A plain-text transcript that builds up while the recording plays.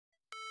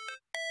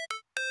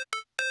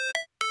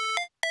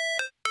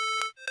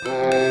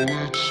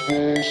it's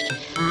supposed to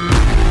feel.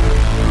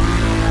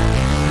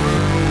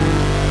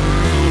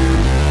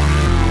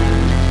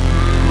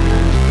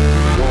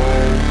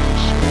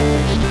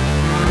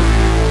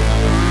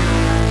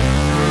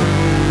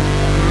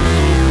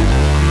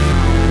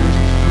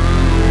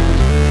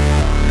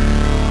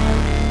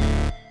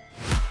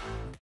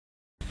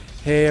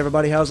 Hey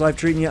everybody, how's life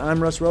treating you?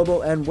 I'm Russ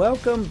Robo, and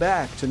welcome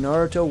back to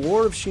Naruto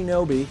War of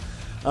Shinobi.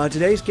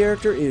 Today's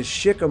character is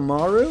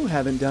Shikamaru.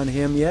 Haven't done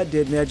him yet,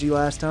 did Neji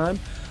last time.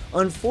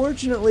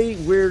 Unfortunately,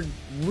 we're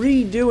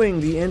redoing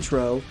the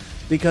intro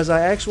because I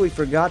actually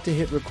forgot to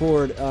hit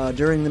record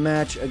during the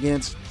match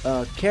against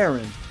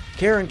Karen.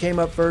 Karen came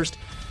up first,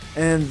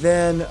 and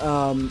then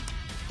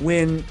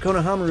when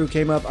Konohamaru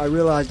came up, I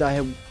realized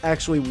I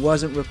actually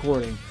wasn't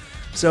recording.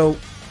 So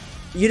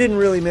you didn't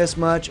really miss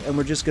much, and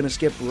we're just going to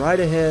skip right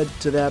ahead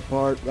to that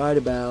part right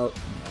about.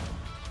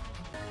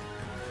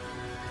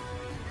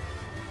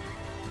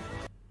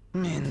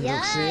 I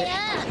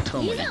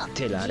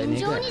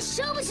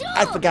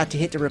forgot to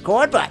hit the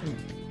record button.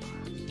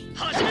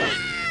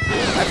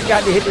 I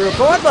forgot to hit the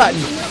record button.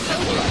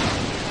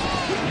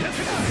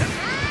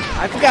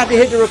 I forgot to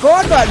hit the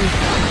record button.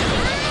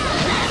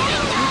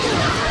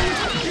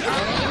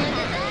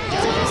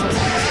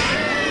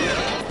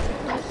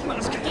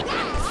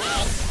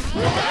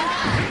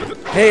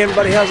 Hey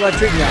everybody, how's life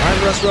treating you?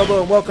 I'm Russ Robo,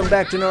 and welcome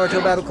back to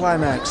Naruto Battle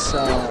Climax.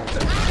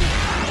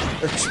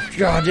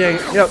 God dang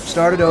it. Yep,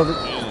 start it over.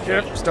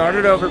 Yep, start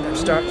it over.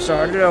 Start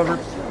it over.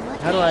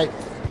 How do I?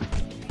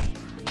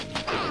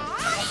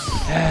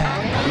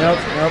 Nope.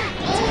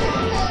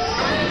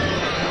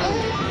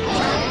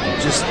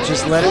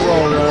 Just let it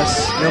roll,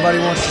 Russ. Nobody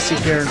wants to see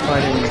Karen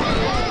fight anymore.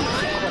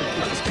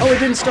 Oh, it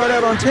didn't start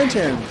out on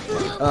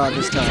 10-10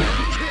 this time.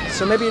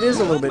 So maybe it is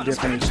a little bit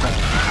different each time.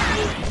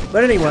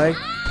 But anyway,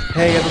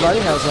 hey everybody,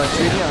 how's life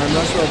treating you? I'm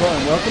Russ Robo,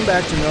 and welcome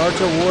back to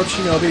Naruto War of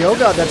Shinobi. Oh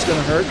god, that's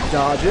gonna hurt.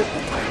 Dodge it.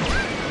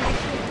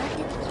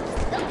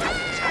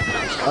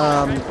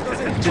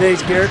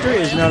 Today's character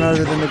is none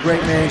other than the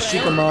great man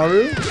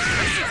Shikamaru.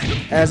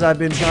 As I've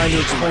been trying to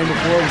explain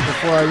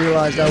before I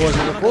realized I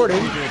wasn't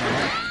recording,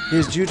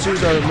 his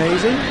jutsus are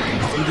amazing.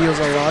 He deals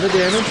a lot of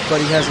damage, but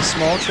he has a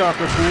small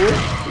chakra pool,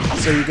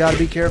 so you gotta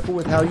be careful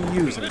with how you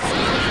use it.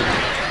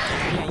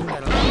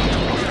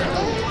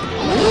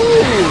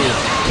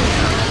 Ooh.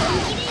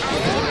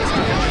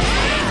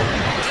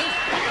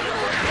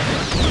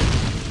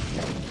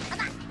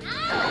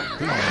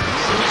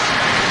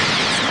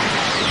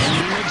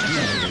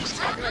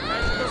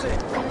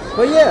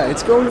 But yeah,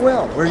 it's going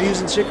well. We're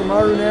using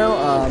Shikamaru now.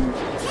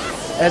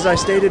 As I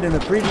stated in the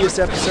previous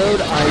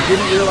episode, I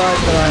didn't realize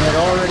that I had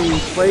already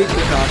played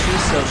Kakashi,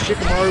 so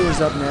Shikamaru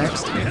is up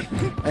next.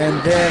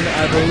 And then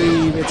I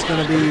believe it's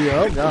going to be,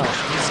 oh gosh,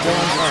 it's still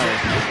on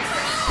fire.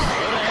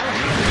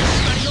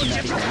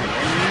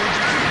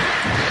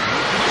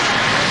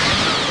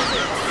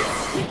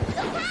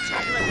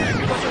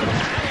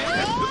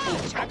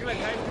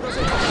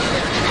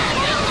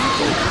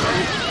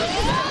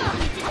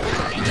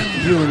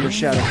 You and your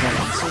shadow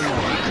clones.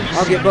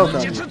 I'll get both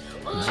of them.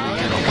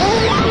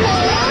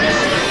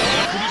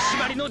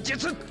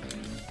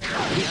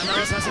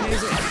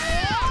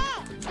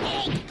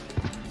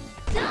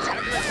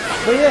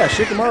 But yeah,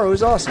 Shikamaru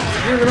is awesome.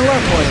 You're gonna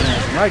love playing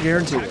as him, I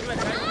guarantee it.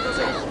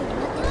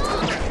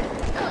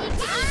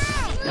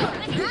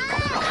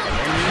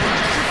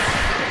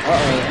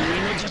 Uh-oh.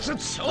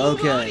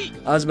 Okay,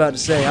 I was about to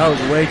say, I was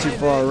way too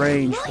far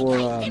range for,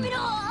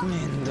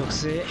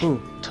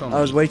 I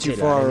was way too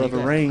far of a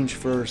range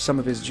for some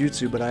of his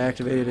jutsu, but I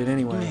activated it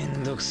anyway.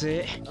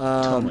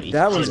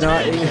 That one's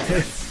not...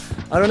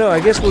 I don't know, I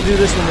guess we'll do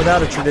this one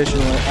without a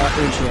traditional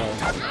intro.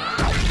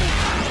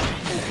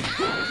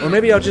 Or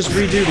maybe I'll just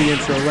redo the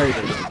intro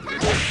later.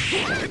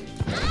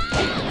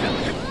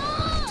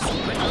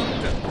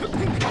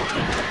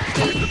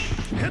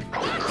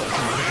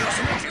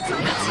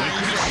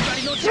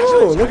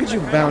 Ooh, look at you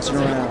bouncing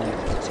around.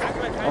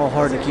 All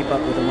hard to keep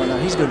up with him right now.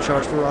 He's going to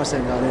charge for Ross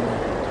and got in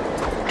there.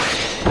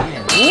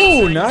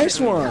 Ooh, nice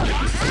one.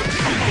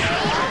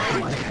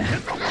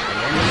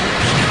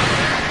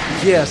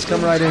 Yes,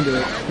 come right into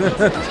it.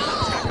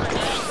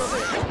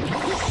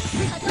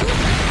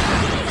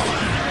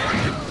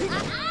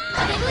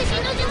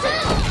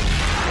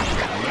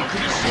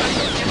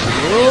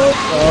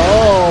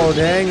 Oh,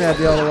 dang, that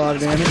dealt a lot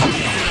of damage.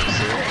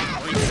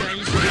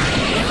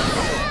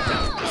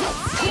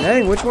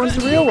 Dang, which one's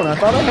the real one? I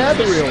thought I had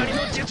the real one.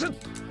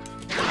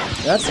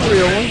 That's the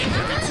real one.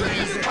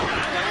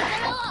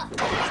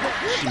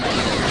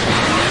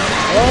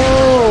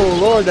 Oh,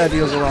 Lord, that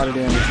deals a lot of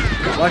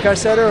damage. Like I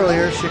said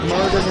earlier,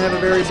 Shikamaru doesn't have a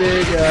very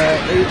big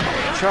 8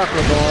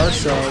 chakra bar,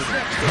 so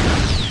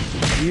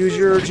use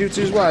your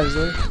jutsus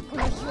wisely.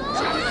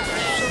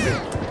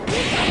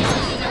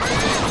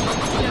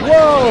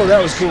 Whoa,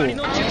 that was cool.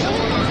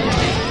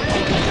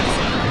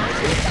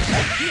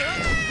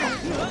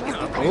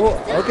 Oh,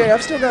 okay,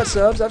 I've still got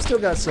subs.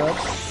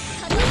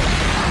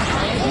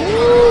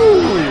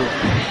 Woo!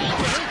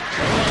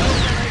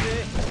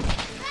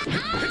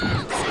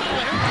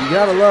 You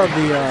gotta love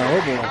the,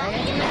 oh boy.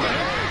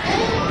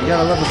 You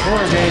gotta love the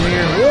corner game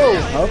here.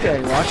 Whoa! Okay,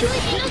 watch it.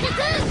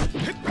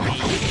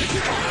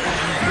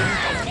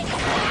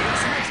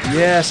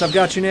 Yes, I've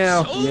got you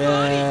now.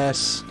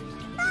 Yes.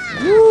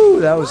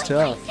 Woo, that was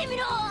tough.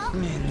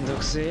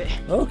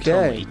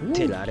 Okay.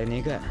 Ooh.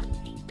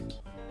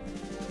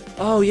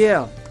 Oh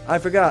yeah, I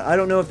forgot. I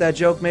don't know if that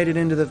joke made it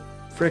into the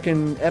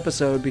frickin'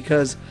 episode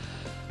because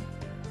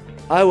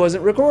I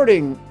wasn't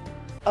recording.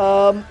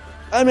 I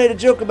made a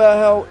joke about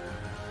how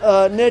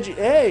Neji.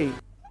 Hey,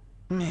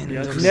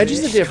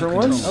 Neji's a different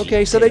one.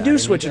 Okay, so they do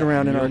switch it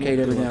around in arcade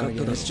every now and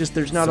again. It's just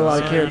there's not a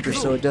lot of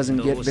characters, so it doesn't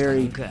get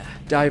very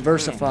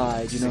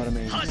diversified. You know what I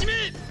mean?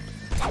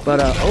 But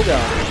oh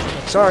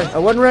god, sorry, I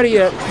wasn't ready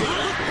yet.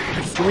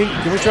 Can we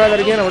try that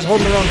again? I was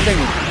holding the wrong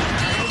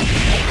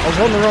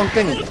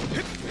thingy.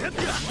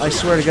 I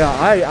swear to God,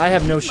 I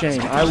have no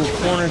shame. I will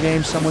corner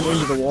game someone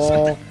into the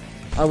wall.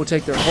 I will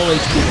take their whole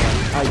HP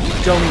out. I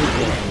don't even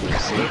care.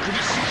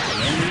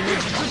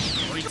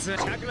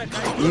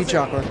 Eat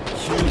chocolate.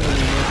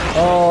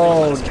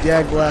 Oh,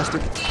 dag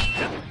blasted.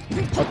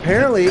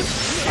 Apparently,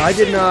 I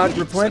did not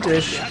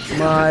replenish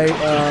my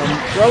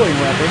throwing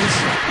weapons,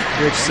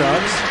 which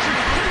sucks.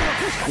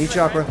 Eat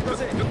chakra.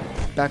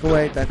 Back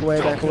away, back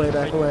away, back away,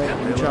 back away.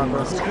 Eat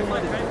chakra.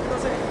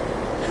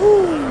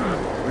 Whew.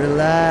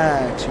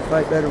 Relax. You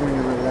fight better when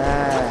you're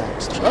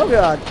relaxed. Oh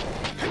god.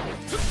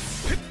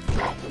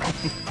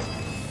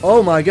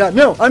 Oh my god.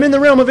 No, I'm in the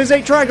realm of his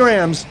 8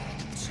 trigrams.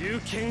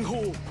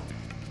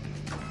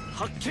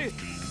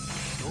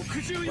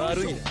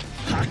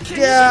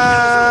 Yeah,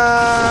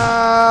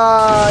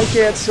 I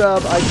can't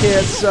sub. I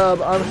can't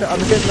sub. I'm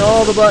hitting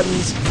all the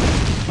buttons.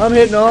 I'm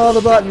hitting all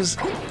the buttons.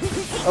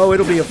 Oh,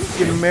 it'll be a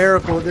fucking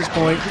miracle at this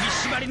point.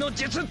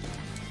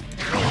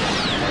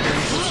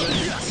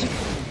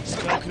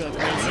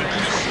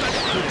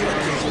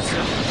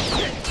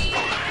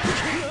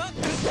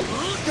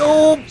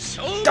 Oh,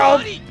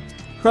 oh.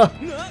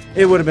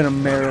 It would have been a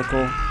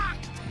miracle.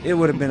 It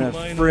would have been a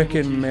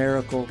frickin'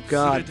 miracle.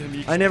 God,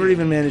 I never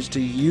even managed to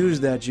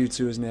use that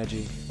jutsu as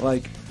Neji.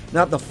 Like,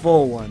 not the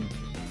full one.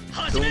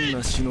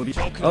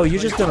 Oh,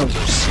 you're just gonna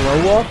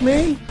slow walk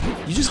me?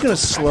 You just gonna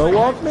slow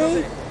walk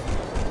me?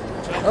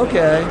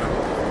 Okay.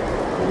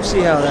 We'll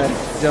see how that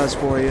does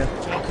for you.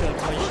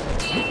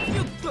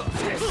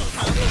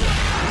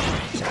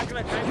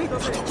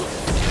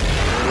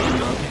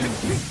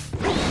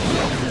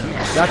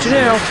 Got you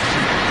now.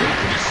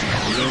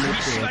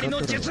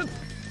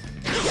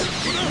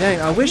 Dang,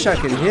 I wish I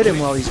could hit him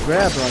while he's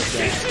grabbed like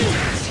that.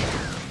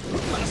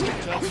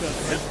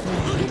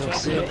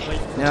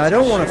 Now, I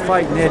don't want to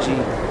fight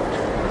Neji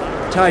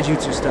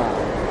taijutsu style,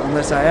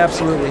 unless I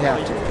absolutely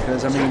have to,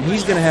 because, I mean,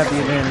 he's going to have the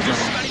advantage on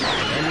me.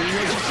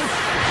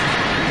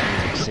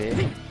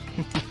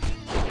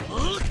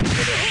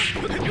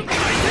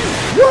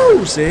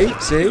 Woo! See?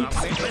 See?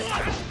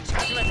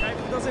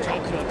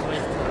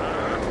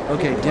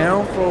 Okay,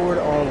 down, forward,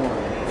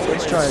 R1.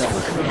 Let's try that.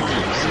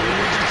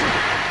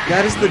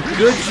 That is the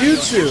good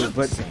jutsu,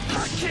 but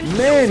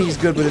man, he's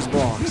good with his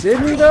blocks,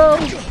 isn't he, though?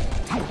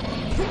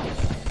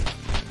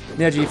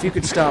 Neji, if you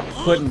could stop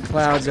putting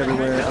clouds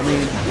everywhere. I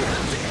mean,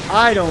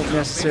 I don't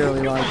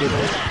necessarily like it,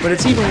 but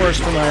it's even worse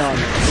for my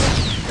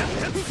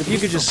audience. If you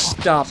could just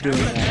stop doing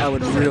that, I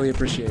would really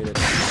appreciate it.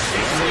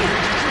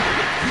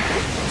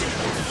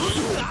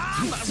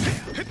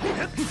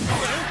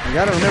 I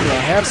gotta remember, I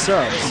have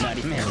subs.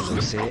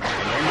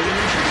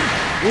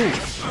 Ooh,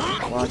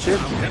 watch it.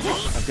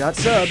 I've got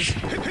subs.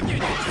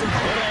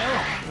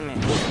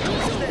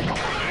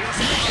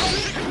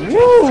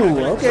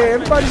 Woo! Okay,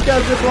 everybody's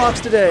got good blocks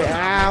today.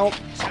 Ow!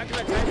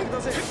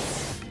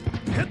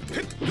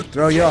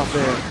 Throw you off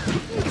there.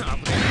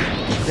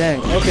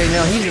 Dang. Okay,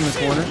 now he's in the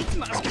corner.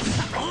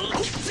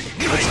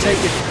 Let's take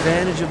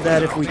advantage of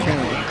that if we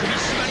can.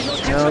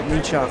 Nope,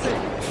 need chocolate.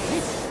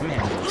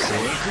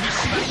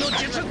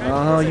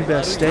 Oh, you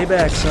better stay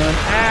back, son.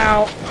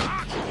 Ow!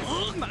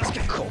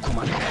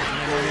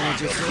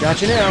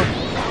 Got you now.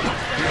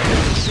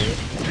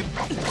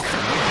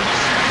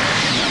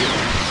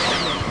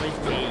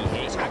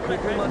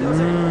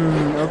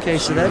 Okay,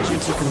 so that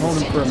jutsu can hold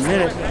him for a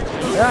minute.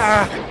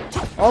 Ah!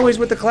 Always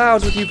with the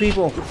clouds with you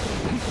people.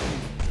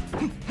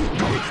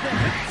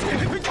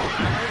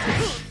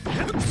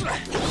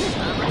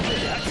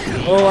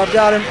 Oh, I've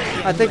got him.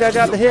 I think I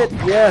got the hit.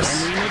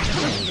 Yes.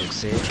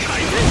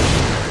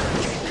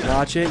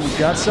 Watch it. You've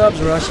got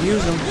subs, Russ.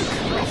 Use them.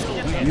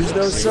 Use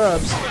those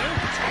subs.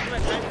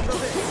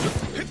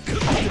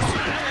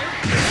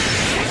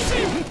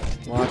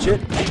 Watch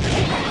it.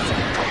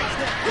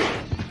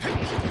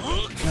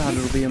 God,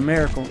 it'll be a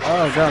miracle.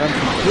 Oh, God, I'm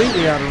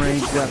completely out of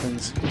range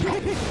weapons.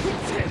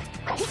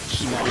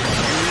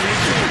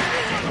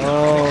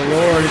 Oh,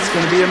 Lord, it's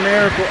going to be a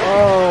miracle.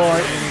 Oh,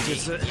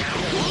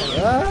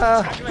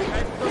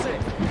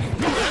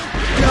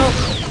 no.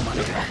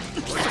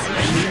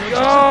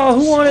 Oh,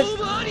 who won it?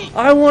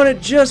 I won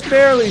it just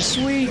barely.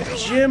 Sweet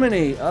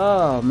Jiminy.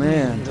 Oh,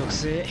 man.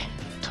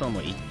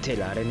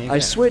 I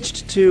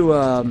switched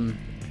to,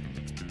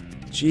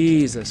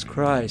 Jesus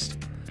Christ.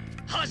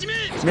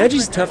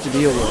 Neji's tough to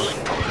deal with.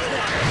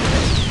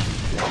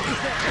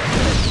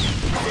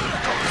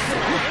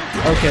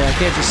 Okay, I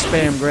can't just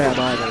spam grab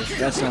either.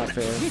 That's not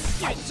fair.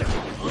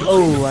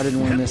 Oh, I didn't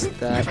want to miss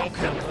that.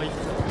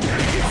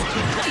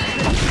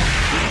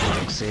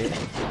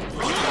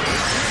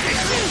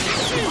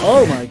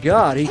 Oh my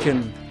god, he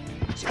can...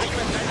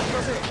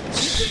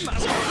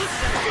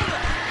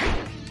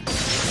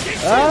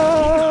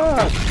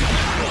 Ah!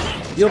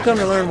 You'll come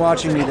to learn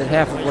watching me that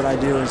half of what I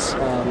do is...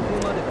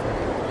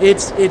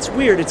 It's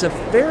weird. It's a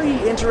very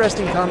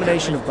interesting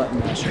combination of button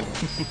mashing.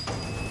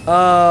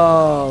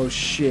 Oh,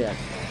 shit.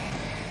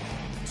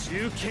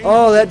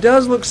 Oh, that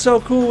does look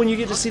so cool when you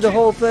get to see the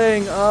whole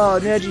thing. Oh,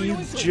 Neji, you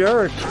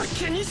jerk.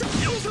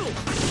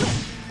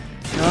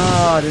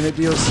 God, and it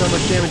deals so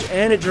much damage,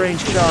 and it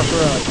drains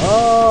chakra.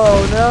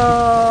 Oh,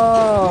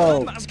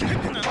 no!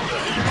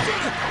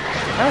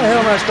 How the hell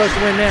am I supposed to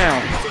win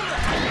now?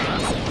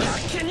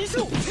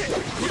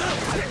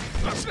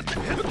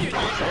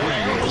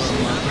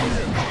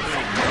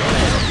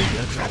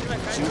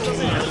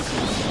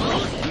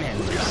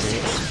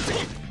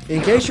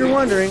 In case you're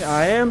wondering,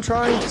 I am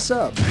trying to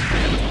sub.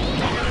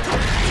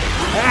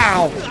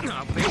 Ow!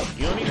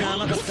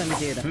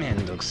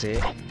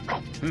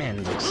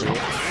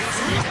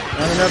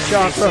 Not enough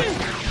chakra.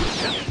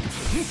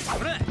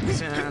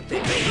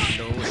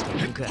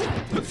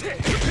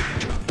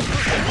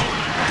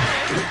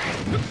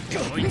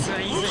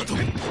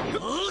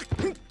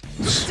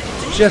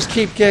 Just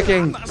keep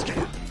kicking.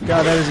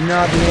 God, that is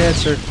not the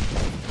answer.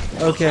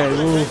 Okay,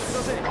 ooh.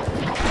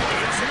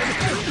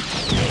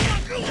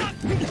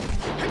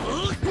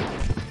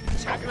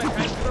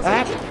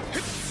 Ah.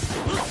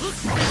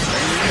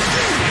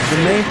 The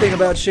main thing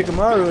about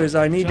Shikamaru is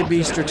I need to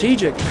be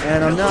strategic,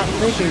 and I'm not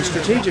thinking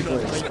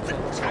strategically.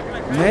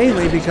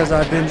 Mainly because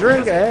I've been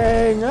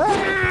drinking.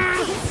 Ah.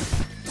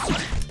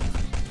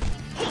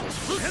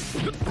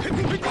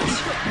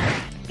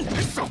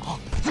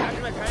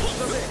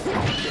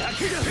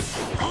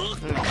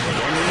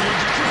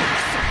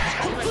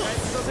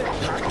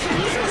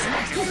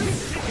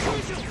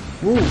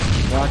 Woo,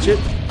 watch it.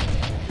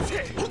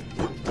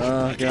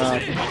 Oh,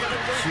 God.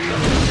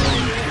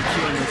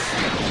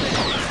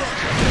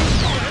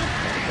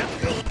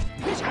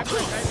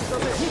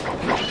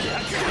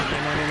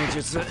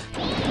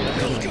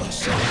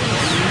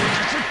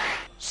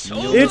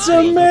 It's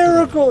a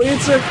miracle!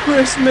 It's a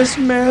Christmas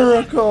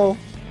miracle!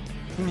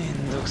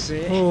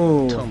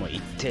 Oh.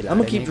 I'm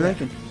gonna keep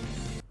drinking.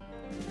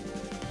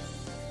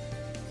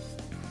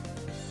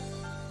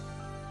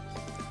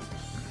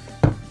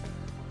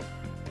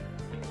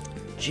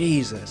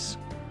 Jesus.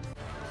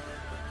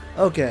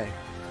 Okay.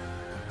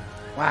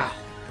 Wow.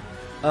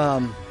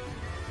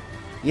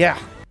 Yeah.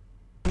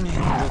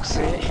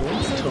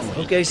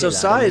 Okay, so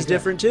Sai is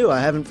different too. I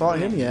haven't fought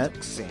him yet.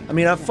 I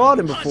mean, I've fought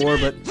him before,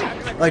 but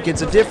like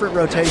it's a different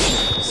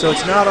rotation, so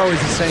it's not always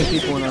the same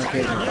people in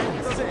arcade.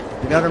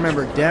 You gotta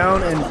remember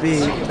down and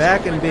B,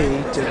 back and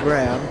B to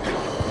grab.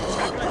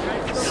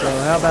 So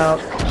how about?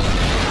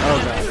 Oh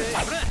god.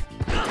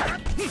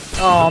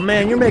 Oh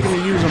man, you're making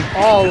me use them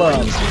all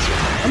up.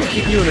 I'm gonna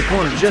keep you in the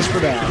corner just for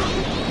that.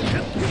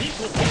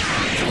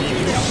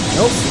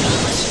 Nope.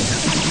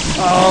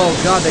 Oh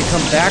god, they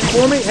come back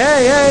for me?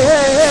 Hey, hey,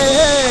 hey, hey,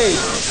 hey!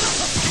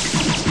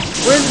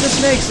 Where did the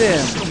snakes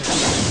in?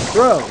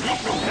 Throw.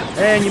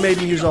 And you made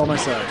me use all my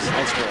subs.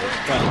 That's great.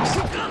 Thanks.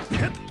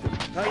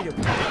 How you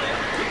doing?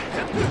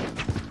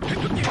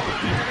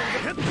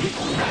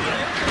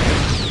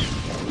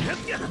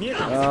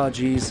 Oh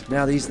jeez.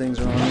 Now these things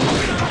are on me.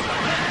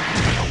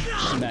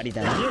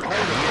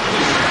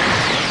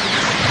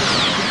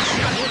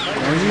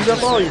 Don't use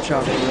up all your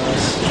chocolate,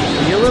 Russ.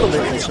 Be a little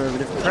bit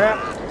conservative. Crap.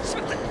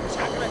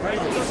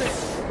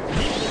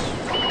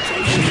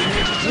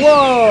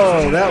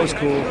 Whoa! That was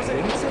cool.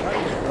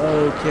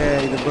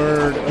 Okay, the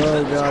bird.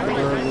 Oh god, the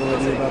bird. What do I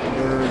do about the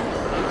bird?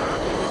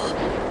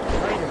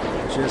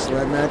 Just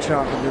letting that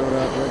chocolate build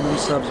up. Letting them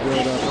subs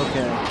build up.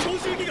 Okay.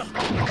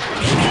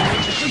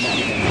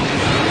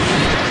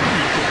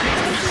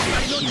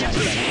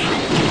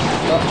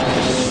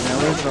 Uh-oh, now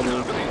we're in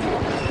trouble.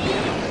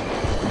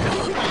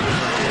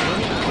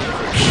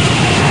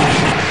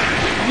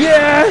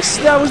 Yes!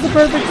 That was the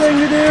perfect thing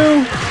to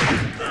do!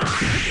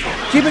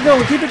 Keep it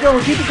going, keep it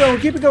going, keep it going,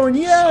 keep it going,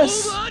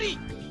 yes!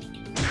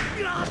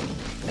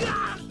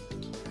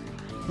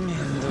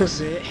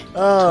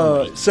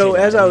 Oh, so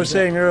as I was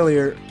saying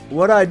earlier,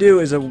 what I do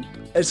is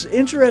it's an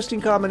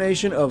interesting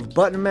combination of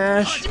button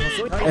mash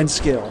and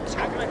skill.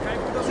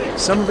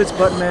 Some of it's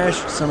button mash,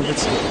 some of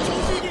it's skill.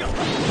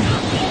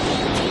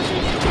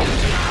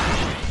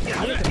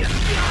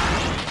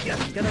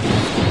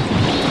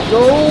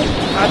 Go!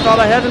 I thought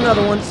I had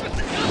another one.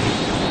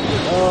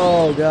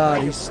 Oh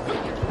god, he's...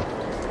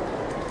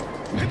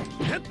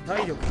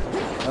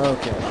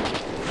 Okay.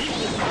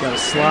 Gotta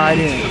slide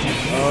in.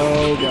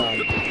 Oh god.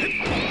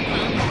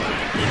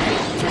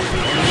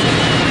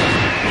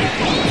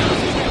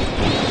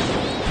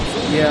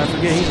 Yeah, I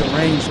forget he's a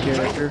ranged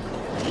character.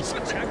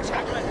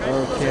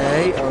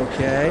 Okay,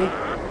 okay.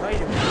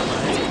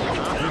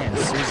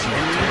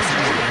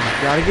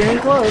 Gotta get in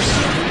close.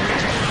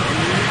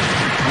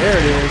 There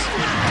it is.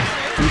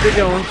 Keep it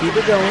going, keep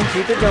it going,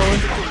 keep it going.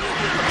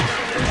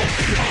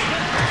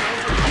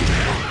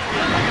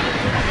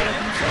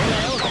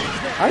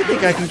 I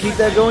think I can keep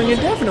that going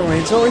indefinitely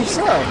until he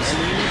subs.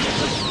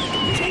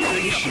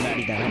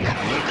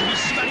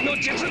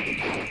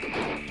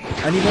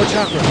 I need more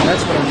chocolate.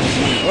 That's what I'm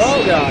missing.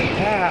 Oh god.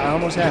 Ah, I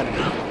almost had it.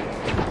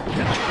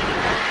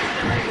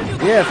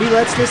 Yeah, if he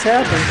lets this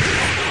happen.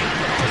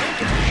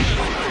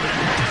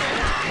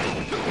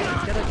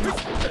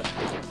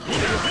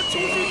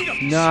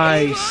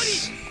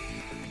 Nice.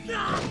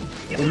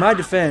 In my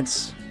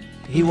defense,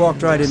 he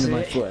walked right into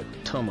my foot.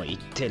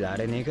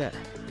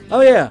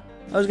 Oh yeah,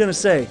 I was gonna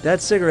say,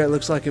 that cigarette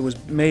looks like it was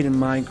made in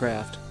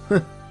Minecraft.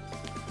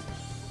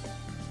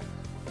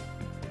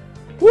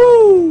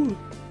 Woo!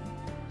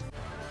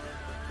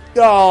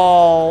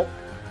 Oh!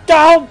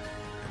 Oh!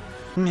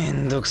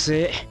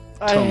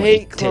 I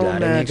hate clone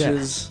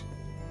matches.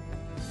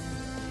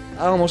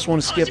 I almost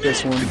want to skip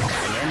this one.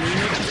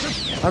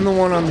 I'm the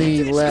one on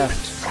the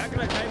left.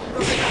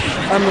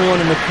 I'm the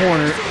one in the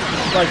corner,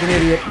 like an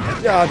idiot.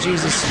 Oh,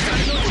 Jesus.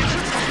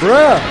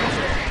 Bruh!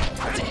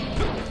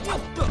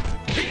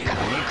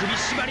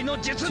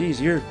 Jeez,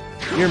 you're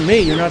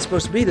me. You're not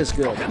supposed to be this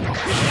good.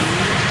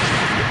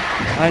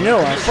 I know,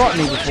 I fought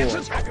me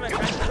before.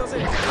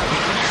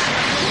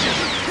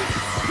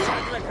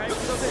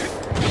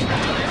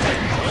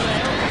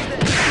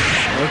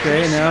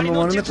 Okay, now I'm the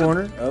one in the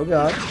corner. Oh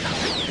god.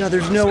 God,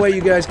 there's no way you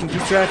guys can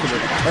keep track of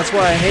it. That's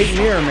why I hate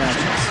mirror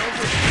matches.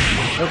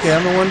 Okay,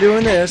 I'm the one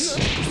doing this.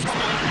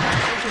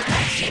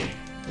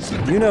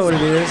 You know what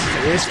it is.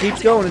 This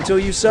keeps going until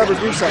you sub or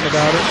do something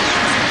about it.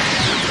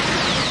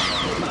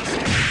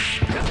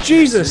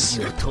 Jesus!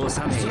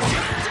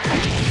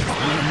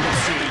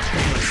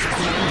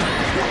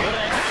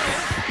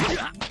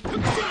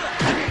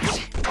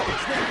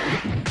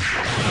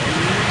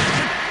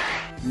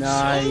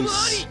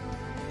 Nice.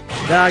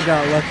 I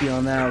got lucky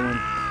on that one.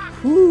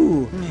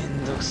 Whew.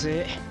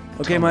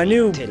 Okay, my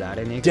new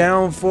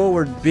down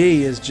forward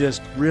B is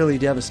just really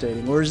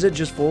devastating. Or is it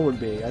just forward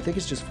B? I think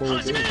it's just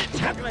forward B. Yeah,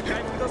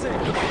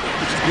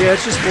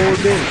 it's just forward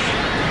B.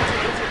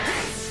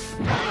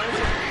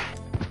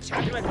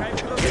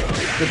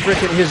 The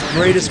frickin' his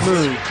greatest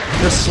move.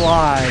 The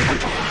slide.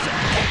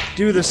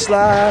 Do the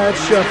slide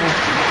shuffle.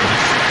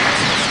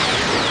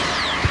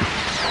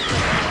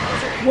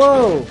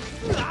 Whoa!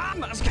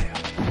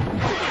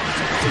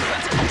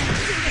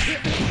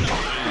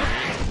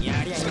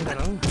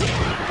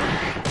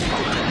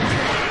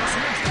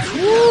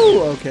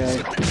 Woo! Okay.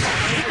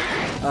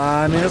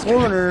 I'm in a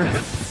corner.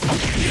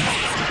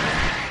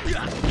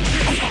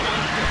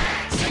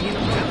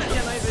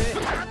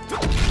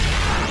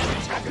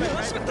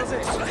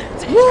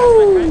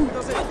 Woo!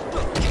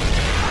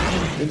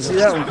 Didn't see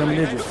that one coming,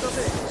 did you?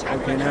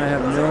 Okay, now I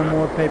have no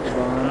more paper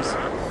bombs.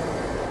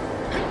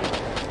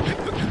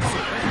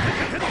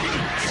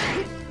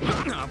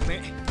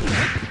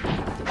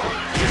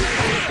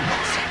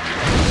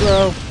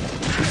 Throw.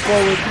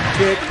 Forward.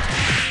 Kick.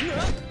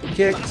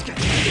 Kick.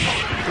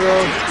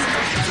 Throw.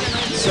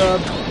 Sub.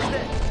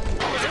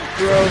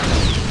 Throw.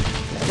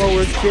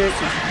 Forward. Kick.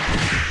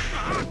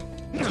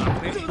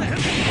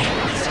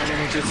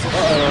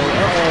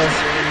 Uh-oh.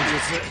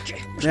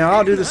 Now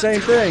I'll do the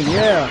same thing,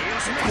 yeah.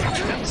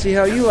 See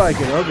how you like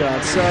it. Oh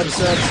god. Sub.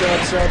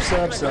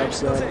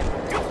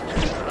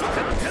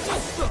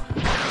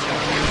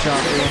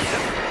 Chocolate.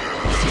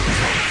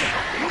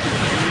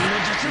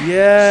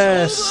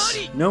 Yes!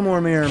 No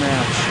more mirror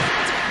match.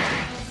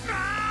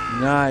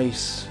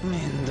 Nice.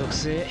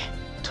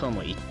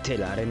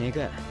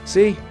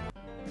 See?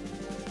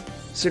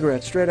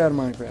 Cigarette straight out of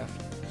Minecraft.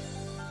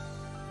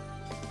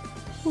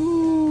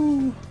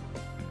 Ooh.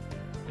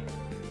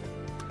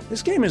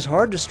 This game is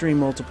hard to stream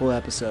multiple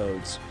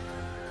episodes.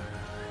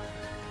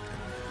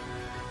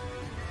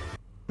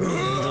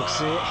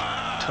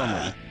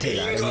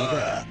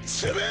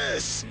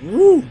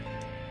 Woo!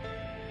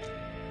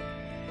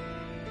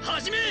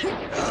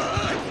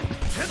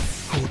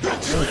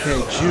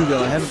 Okay, Jugo.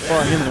 I haven't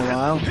fought him in a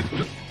while.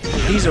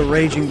 He's a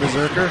raging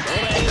berserker.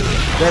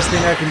 Best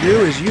thing I can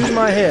do is use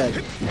my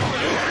head.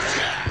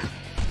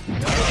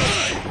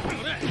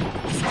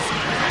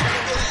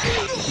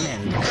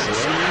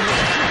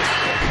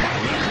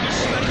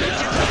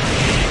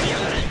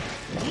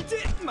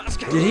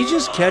 Did he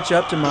just catch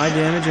up to my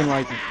damage in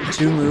like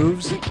 2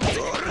 moves? This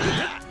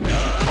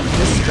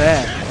is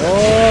bad.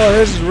 Oh,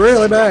 this is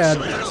really bad.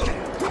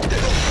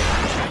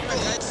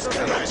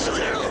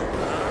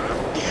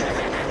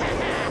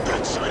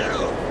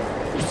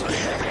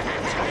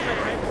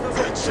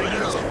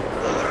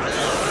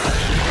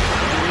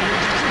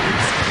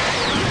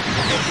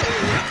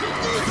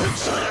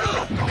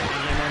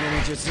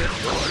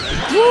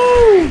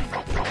 Woo!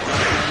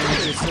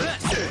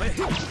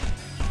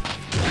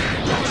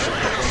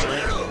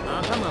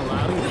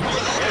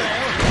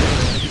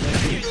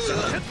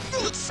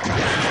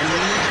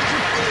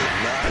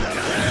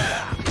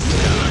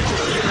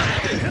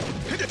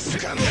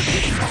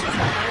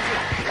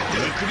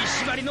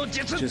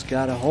 Just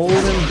gotta hold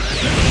him.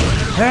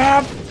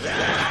 Tap!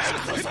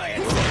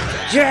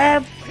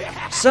 Jab!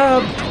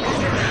 Sub!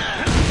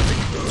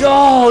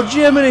 Oh,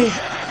 Jiminy!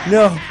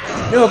 No,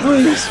 no,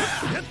 please!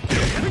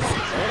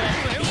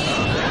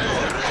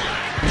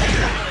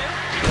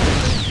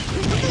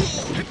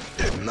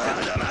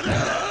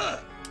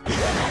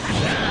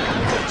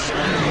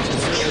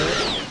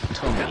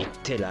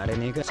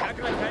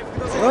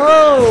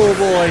 Oh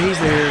boy, he's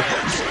there.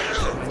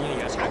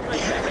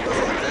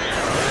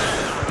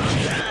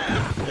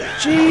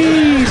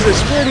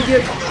 Jesus, where'd he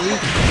get?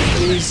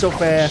 He's so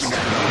fast.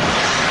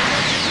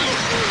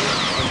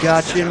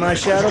 Got you in my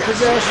shadow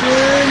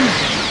possession.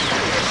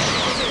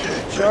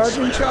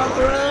 Charging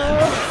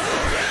chakra.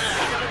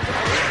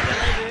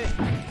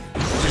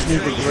 Just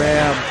need to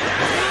grab.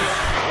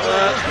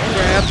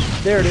 Grab.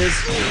 There it is.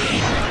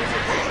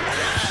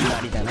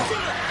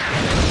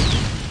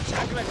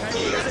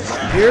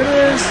 Here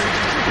it is.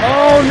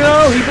 Oh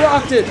no, he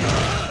blocked it.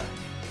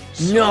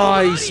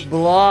 Nice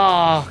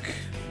block.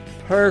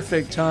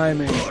 Perfect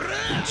timing.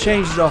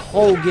 Changed the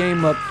whole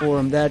game up for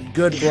him. That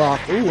good block.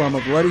 Ooh, I'm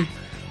a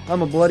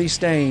bloody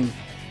stain.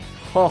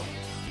 Oh.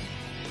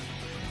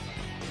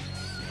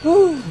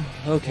 Whew.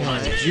 Okay,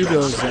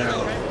 Judo's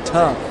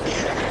tough.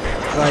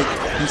 Like,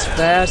 he's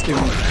fast and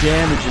he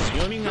damages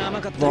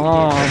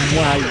bomb.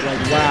 Wow,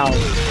 like, wow.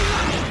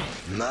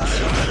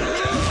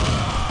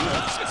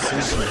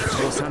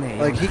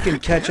 Like, he can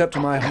catch up to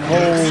my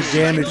whole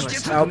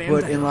damage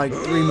output in like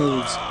 3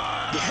 moves.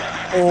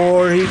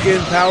 Or he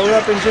can power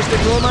up and just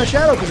ignore my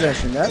shadow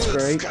possession. That's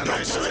great.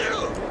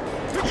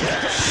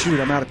 Shoot,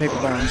 I'm out of paper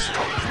bombs.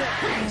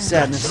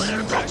 Sadness.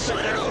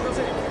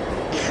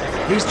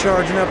 He's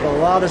charging up a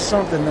lot of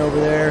something over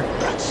there.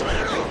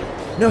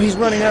 No, he's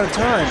running out of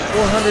time.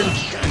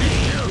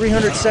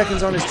 300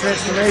 seconds on his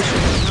transformation.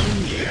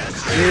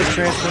 His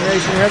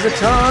transformation has a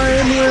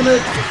time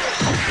limit.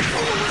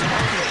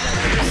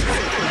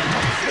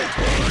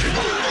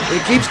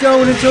 It keeps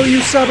going until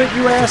you sub it,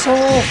 you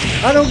asshole.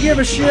 I don't give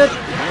a shit.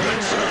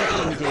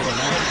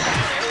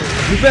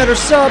 You better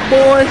sub,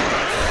 boy.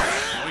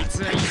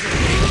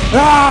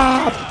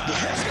 Ah!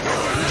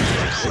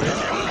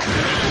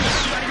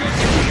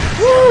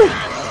 Woo!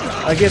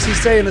 I guess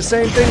he's saying the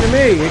same thing to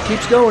me. It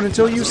keeps going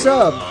until you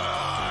sub.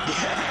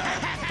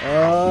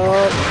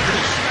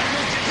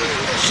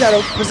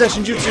 Shadow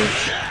possession jutsu.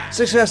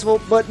 Successful,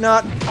 but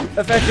not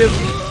effective.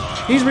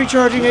 He's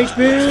recharging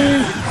HP.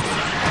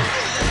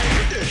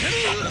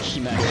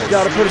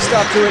 Gotta put a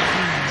stop to it.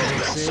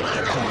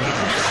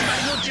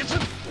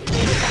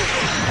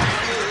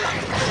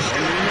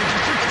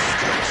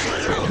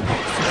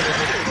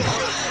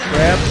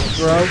 Grab,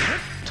 throw.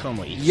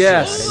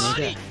 Yes.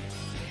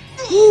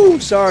 Woo,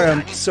 sorry,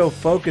 I'm so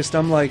focused.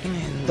 I'm like,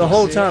 the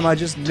whole time I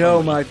just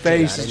know my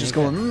face is just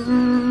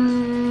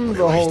going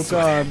the whole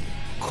time.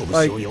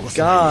 Like,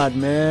 God,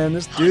 man,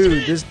 this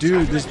Jugo,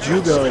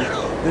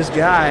 this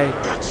guy.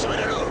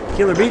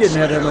 Killer B didn't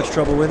have that much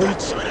trouble with him.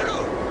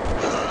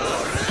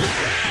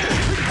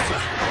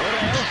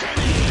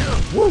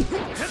 Woo!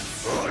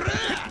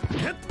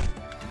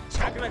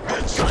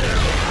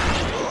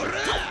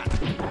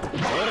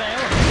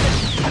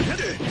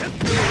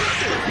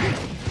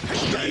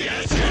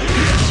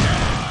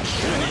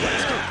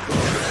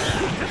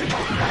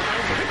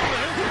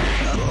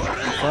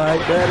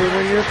 Fight better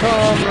when you're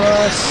calm,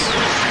 Russ.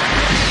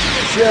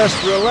 Just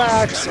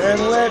relax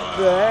and let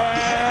the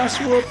ass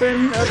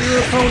whooping of your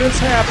opponents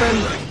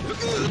happen.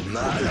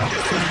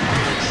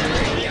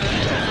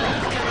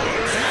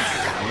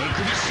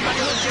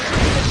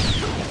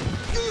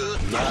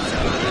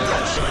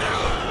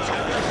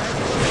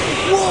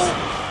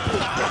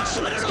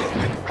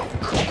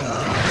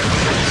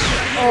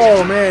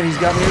 Oh man, he's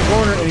got me in the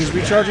corner and he's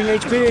recharging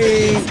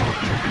HP.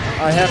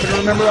 I happen to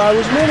remember I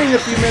was winning a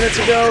few minutes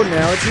ago.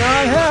 Now it's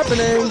not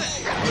happening.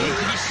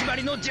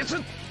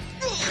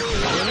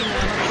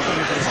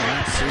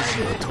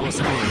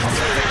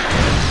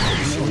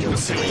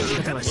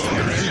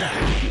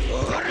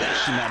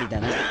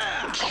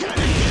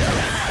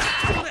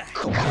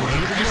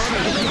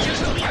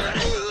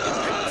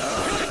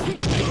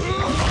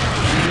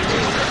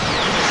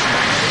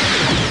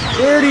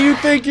 Where do you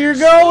think you're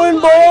going,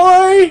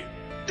 boy?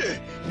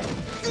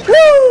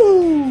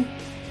 Woo!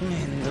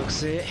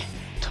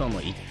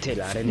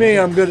 Me,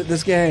 I'm good at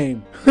this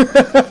game.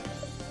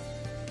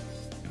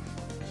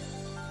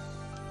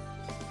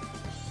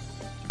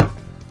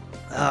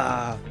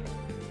 I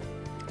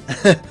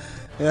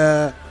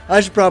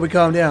should probably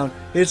calm down.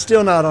 It's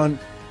still not on.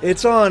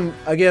 It's on,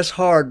 I guess,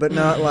 hard, but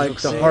not like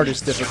the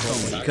hardest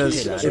difficulty.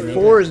 Because if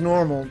 4 is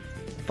normal,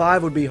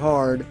 5 would be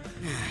hard,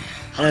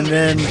 and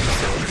then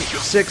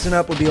 6 and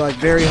up would be like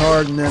very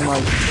hard, and then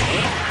like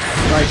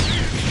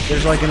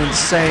there's like an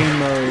insane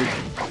mode,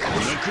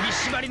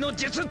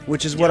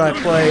 which is what I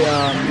play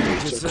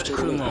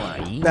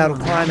Battle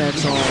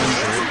Climax on.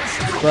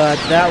 But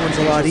that one's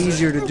a lot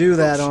easier to do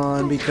that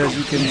on because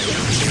you can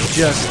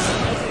just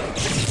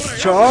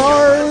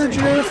charge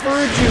it for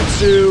a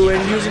jutsu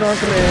and use it on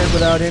command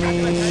without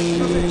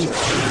any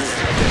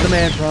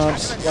command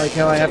prompts, like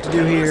how I have to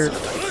do here.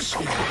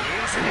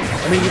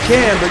 I mean, you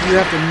can, but you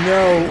have to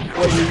know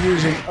what you're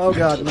using. Oh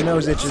god, my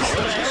nose itches.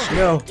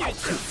 No.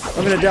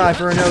 I'm gonna die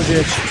for a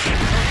no-ditch.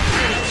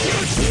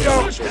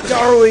 Oh,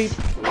 Darley!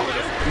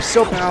 He's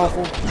so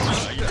powerful.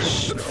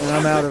 And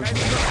I'm out of...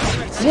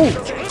 Woo!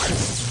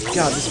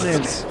 God, this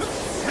man's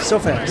so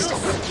fast.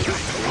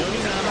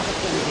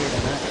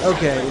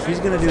 Okay, if he's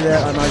gonna do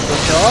that, I might as well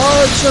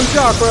charge some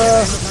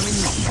chakra!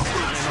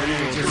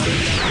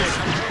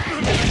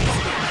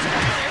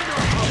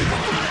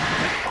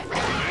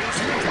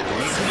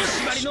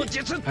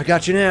 I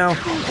got you now.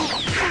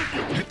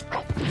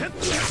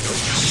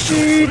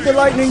 Shoot the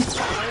lightning!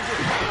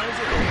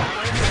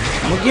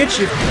 I'm gonna get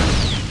you.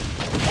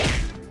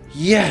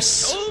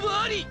 Yes!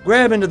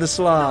 Grab into the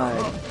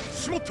slide.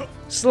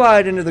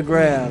 Slide into the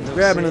grab.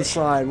 Grab into the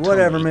slide.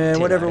 Whatever, man.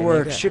 Whatever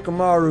works.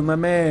 Shikamaru, my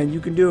man. You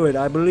can do it.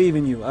 I believe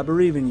in you. I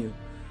believe in you.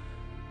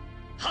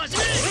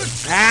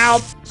 Ow!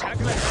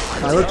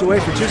 I looked away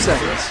for 2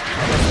 seconds.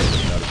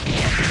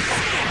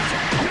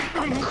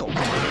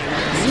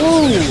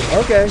 Woo!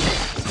 Okay.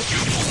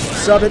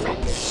 Sub it.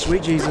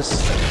 Sweet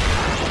Jesus.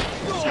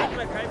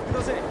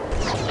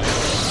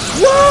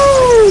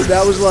 Woo!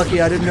 That was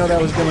lucky. I didn't know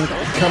that was going to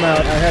come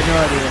out. I had no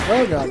idea.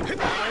 Oh, God.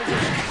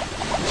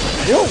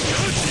 Whoa!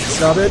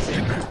 Sub it.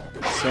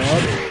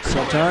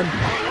 Sub time.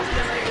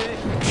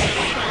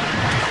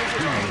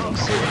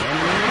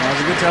 That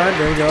was a good time.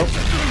 There we go.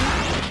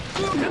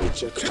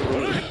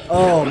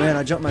 Oh, man.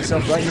 I jumped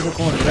myself right into the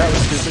corner. That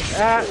was stupid.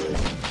 Ah!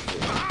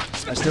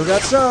 I still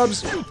got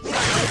subs.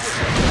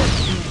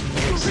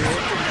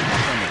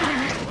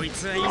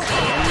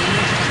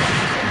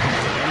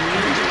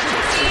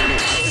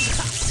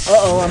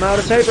 Uh-oh, I'm out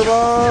of paper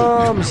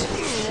bombs.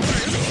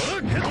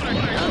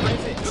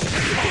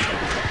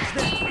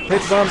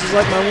 Paper bombs is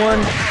like my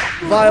one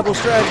viable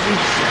strategy.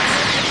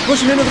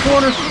 Push him into the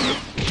corner.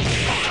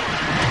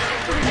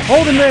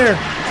 Hold him there.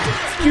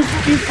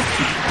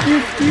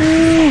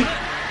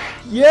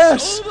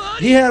 Yes!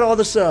 He had all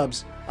the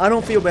subs. I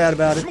don't feel bad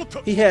about it.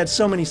 He had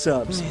so many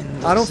subs.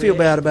 I don't feel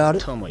bad about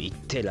it.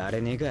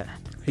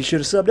 He should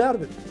have subbed out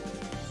of it.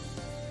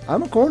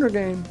 I'm a corner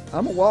game.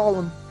 I'm a wall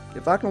him.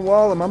 If I can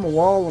wall him, I'm a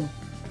wall him.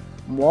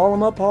 Wall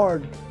him up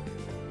hard.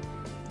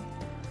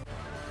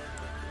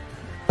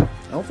 I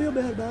don't feel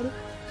bad about it.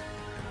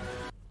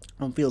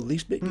 I don't feel the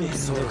least bit good.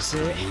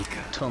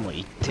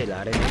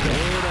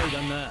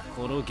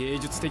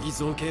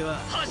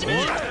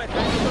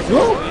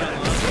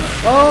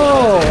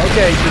 Oh,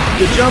 okay.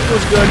 The jump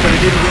was good, but it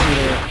didn't get me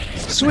there.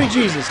 Sweet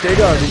Jesus,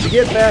 Dagar, did you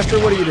get faster?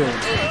 What are you doing?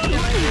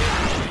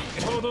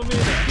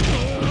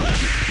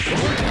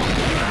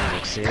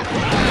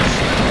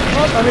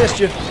 Oh, I missed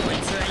you.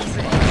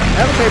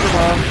 Have a paper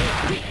bomb.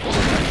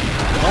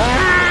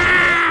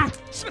 Ah!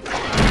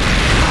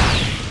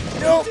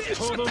 Nope.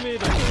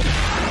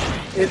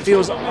 It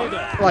feels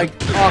like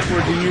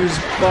awkward to use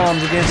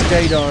bombs against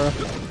Daedara.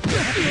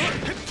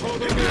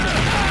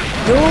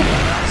 Nope.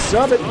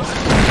 Sub it.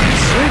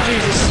 Sweet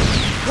Jesus.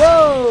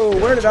 Whoa!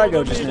 Where did I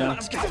go just now?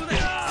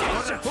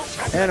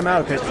 And I'm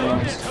out of paper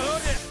bombs.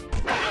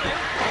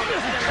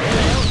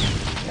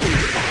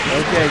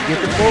 Okay, get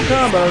the full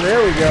combo.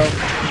 There we go.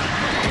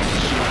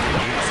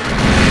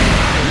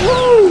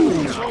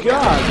 Woo!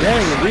 God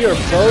dang it. We are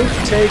both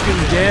taking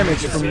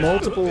damage from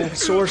multiple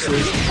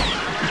sources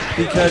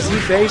because he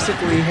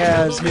basically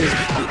has his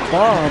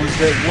bombs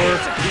that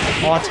work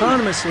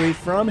autonomously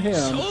from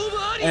him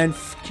and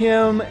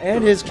him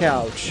and his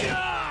couch.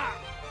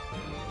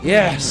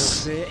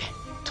 Yes.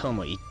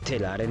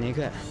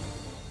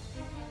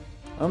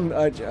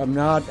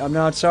 I'm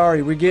not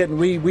sorry. We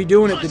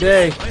doing it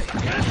today.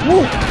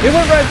 Woo! It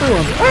went right through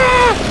him.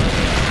 Ah!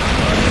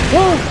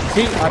 Woo!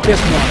 I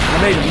pissed him off. I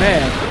made him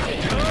mad.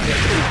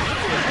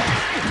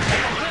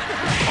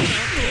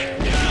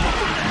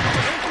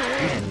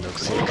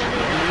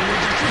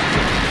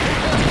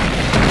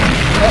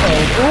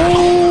 Uh-oh.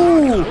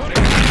 Ooh!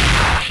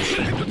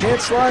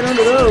 Can't slide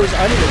under those.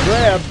 I need a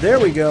grab. There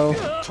we go.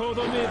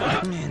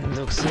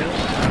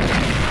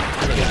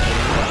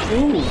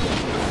 Ooh.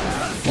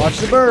 Watch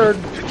the bird.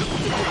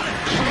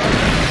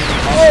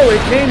 Oh,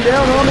 it came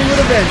down on me with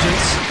a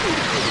vengeance.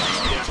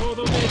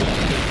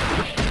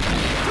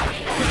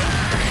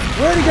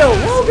 Where'd he go?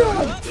 Oh,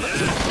 God.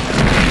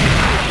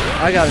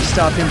 I gotta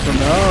stop him from...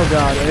 Oh,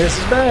 God. This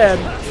is bad.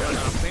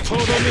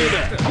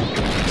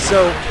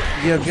 So,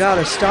 you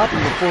gotta stop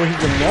him before he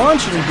can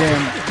launch any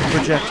damn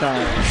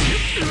projectiles.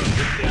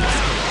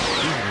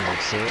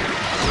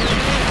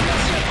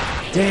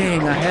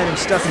 Dang, I had him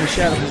stuck in the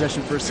shadow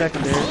possession for a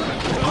second there.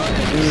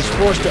 He was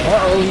forced to...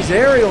 Uh-oh, he's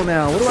aerial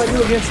now. What do I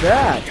do against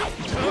that?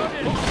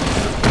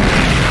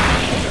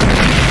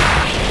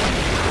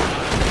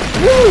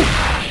 Woo!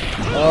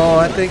 Oh,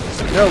 I think...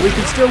 No, we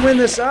can still win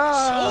this.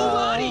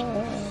 Ah!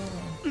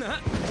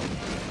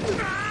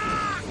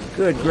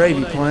 Good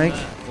gravy, Plank.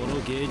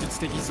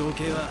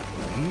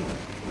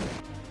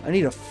 I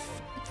need a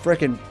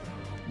frickin'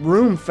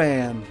 room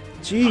fan.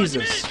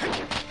 Jesus.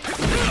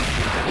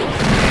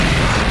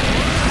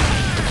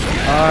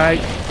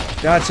 Alright,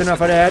 that's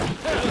enough of that.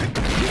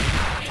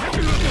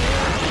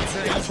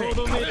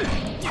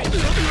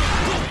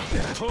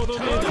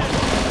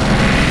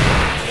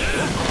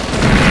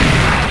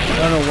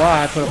 don't know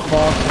why I put a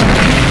fog.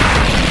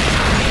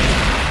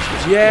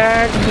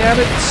 Jag,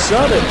 nabbit,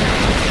 sub it.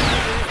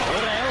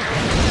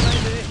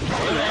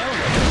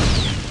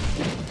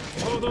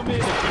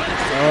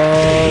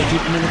 Oh,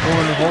 keep him in the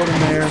corner. Hold him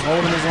there.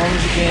 Hold him as long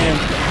as you can.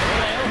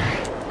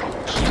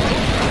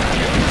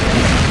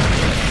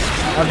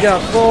 I've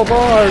got full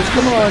bars.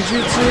 Come on,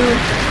 Jutsu.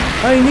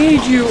 I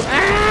need you.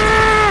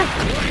 Ah!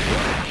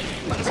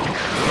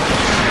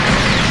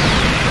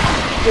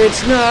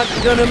 It's not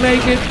gonna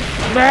make it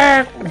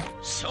back.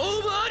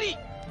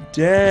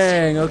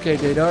 Dang. Okay,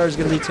 Deidara's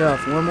gonna be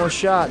tough. One more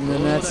shot, and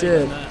then that's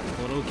it.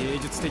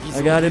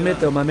 I gotta admit,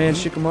 though, my man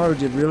Shikamaru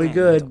did really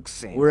good.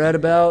 We're at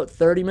about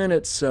 30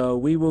 minutes, so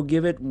we will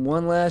give it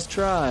one last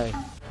try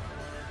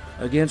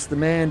against the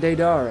man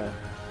Deidara.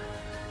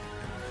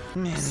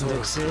 Uh-oh.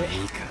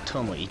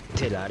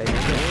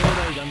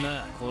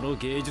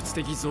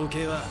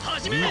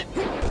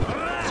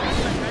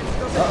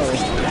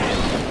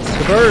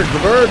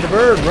 The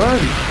bird, run!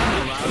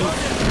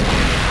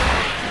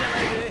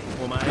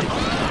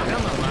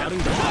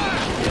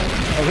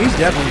 Oh, he's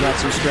definitely got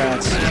some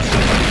strats.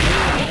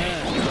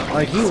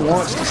 Like, he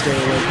wants to stay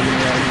away from me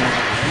right now.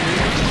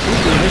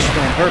 He's doing this shit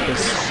on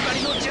purpose.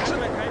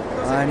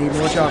 I need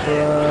more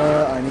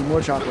chakra. I need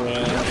more chakra.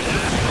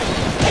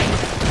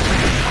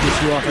 Get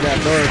you off of that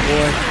bird,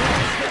 boy.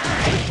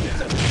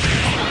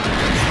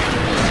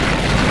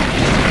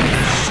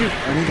 Shoot,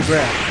 I need to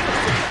grab.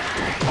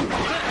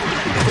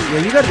 Yeah,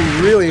 you gotta be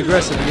really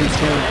aggressive against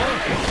him.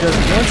 Because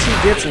once he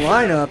gets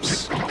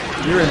lineups,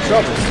 you're in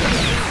trouble.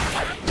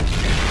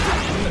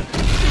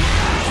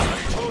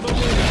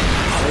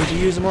 To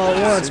use them all at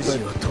once, but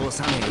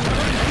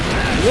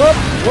whoop,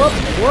 whoop,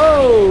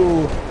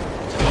 whoa!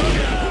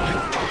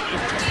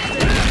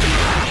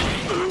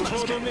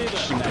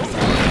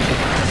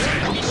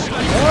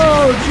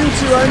 Oh,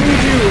 Jutsu, I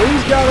need you!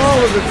 He's got all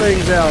of the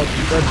things out.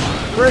 The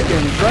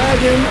frickin'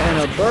 dragon and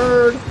a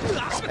bird,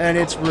 and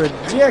it's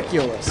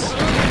ridiculous. I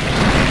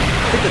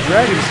think the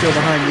dragon's still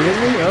behind me,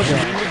 isn't he?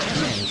 Okay.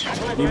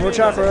 Need more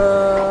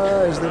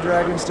chakra. Is the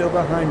dragon still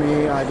behind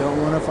me? I don't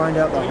want to find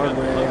out the hard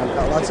way. I've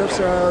got lots of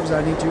subs.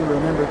 I need to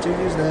remember to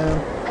use them.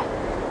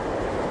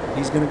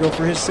 He's going to go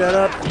for his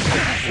setup. Ooh,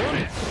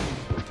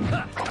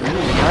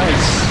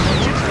 nice.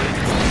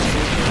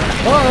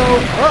 Uh-oh.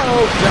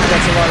 Uh-oh.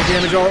 That's a lot of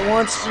damage all at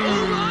once.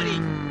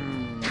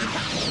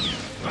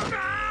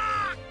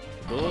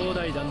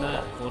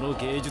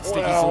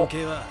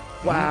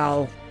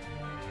 Wow.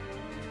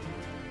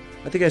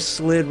 I think I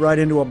slid right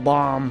into a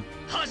bomb.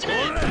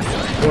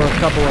 Or a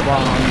couple of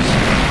bombs.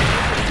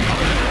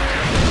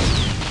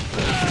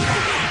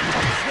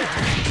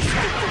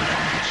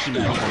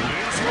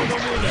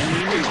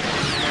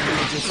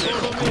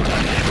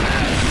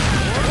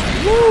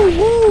 Woo,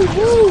 woo,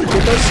 woo!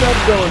 Get those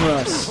subs going,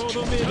 Russ.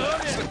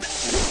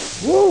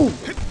 Woo! I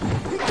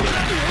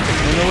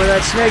don't know where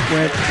that snake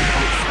went.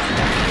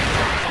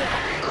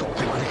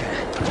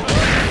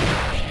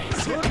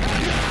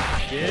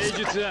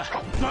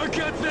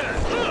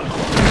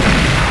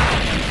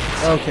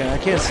 Okay, I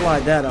can't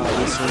slide that,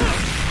 obviously.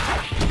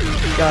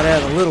 Gotta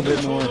add a little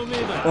bit more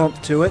oomph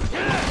to it.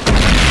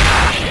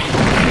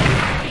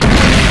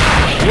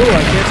 Ooh,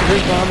 I canceled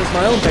his bomb with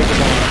my own paper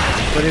bomb,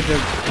 but it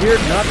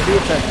appeared not to be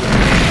effective.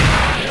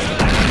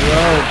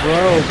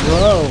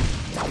 Bro.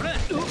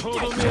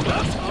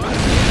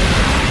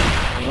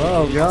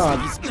 Oh, God.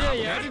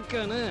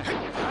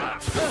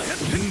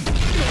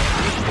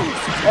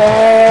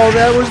 Oh,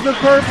 that was the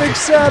perfect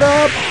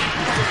setup!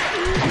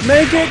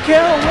 Make it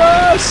count,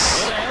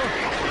 Russ!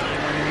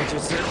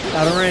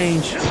 Out of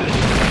range.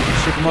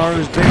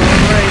 Shikamaru's big on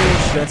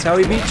range. That's how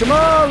he beat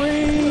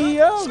Tamari!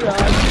 Oh, God.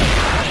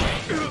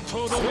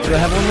 Do I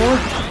have one more?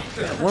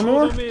 One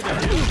more?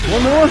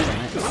 One more?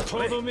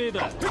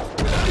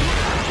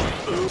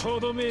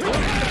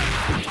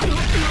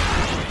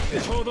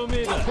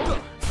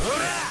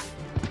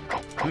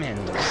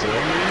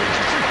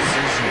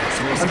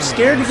 I'm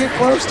scared to get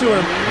close to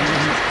him.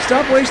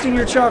 Stop wasting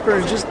your chakra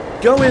and just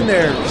go in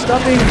there.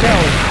 Stop being a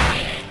coward.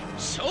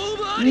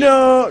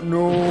 No.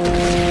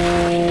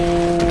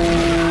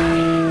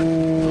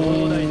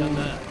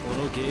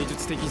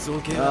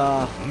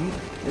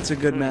 It's a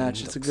good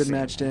match. It's a good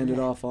match to end it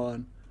off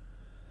on.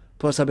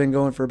 Plus, I've been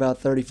going for about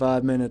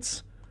 35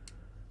 minutes.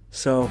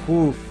 So,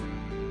 whew,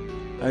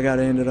 I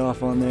gotta end it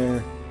off on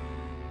there.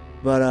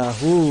 But,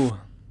 whew,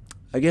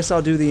 I guess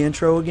I'll do the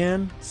intro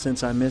again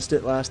since I missed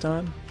it last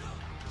time.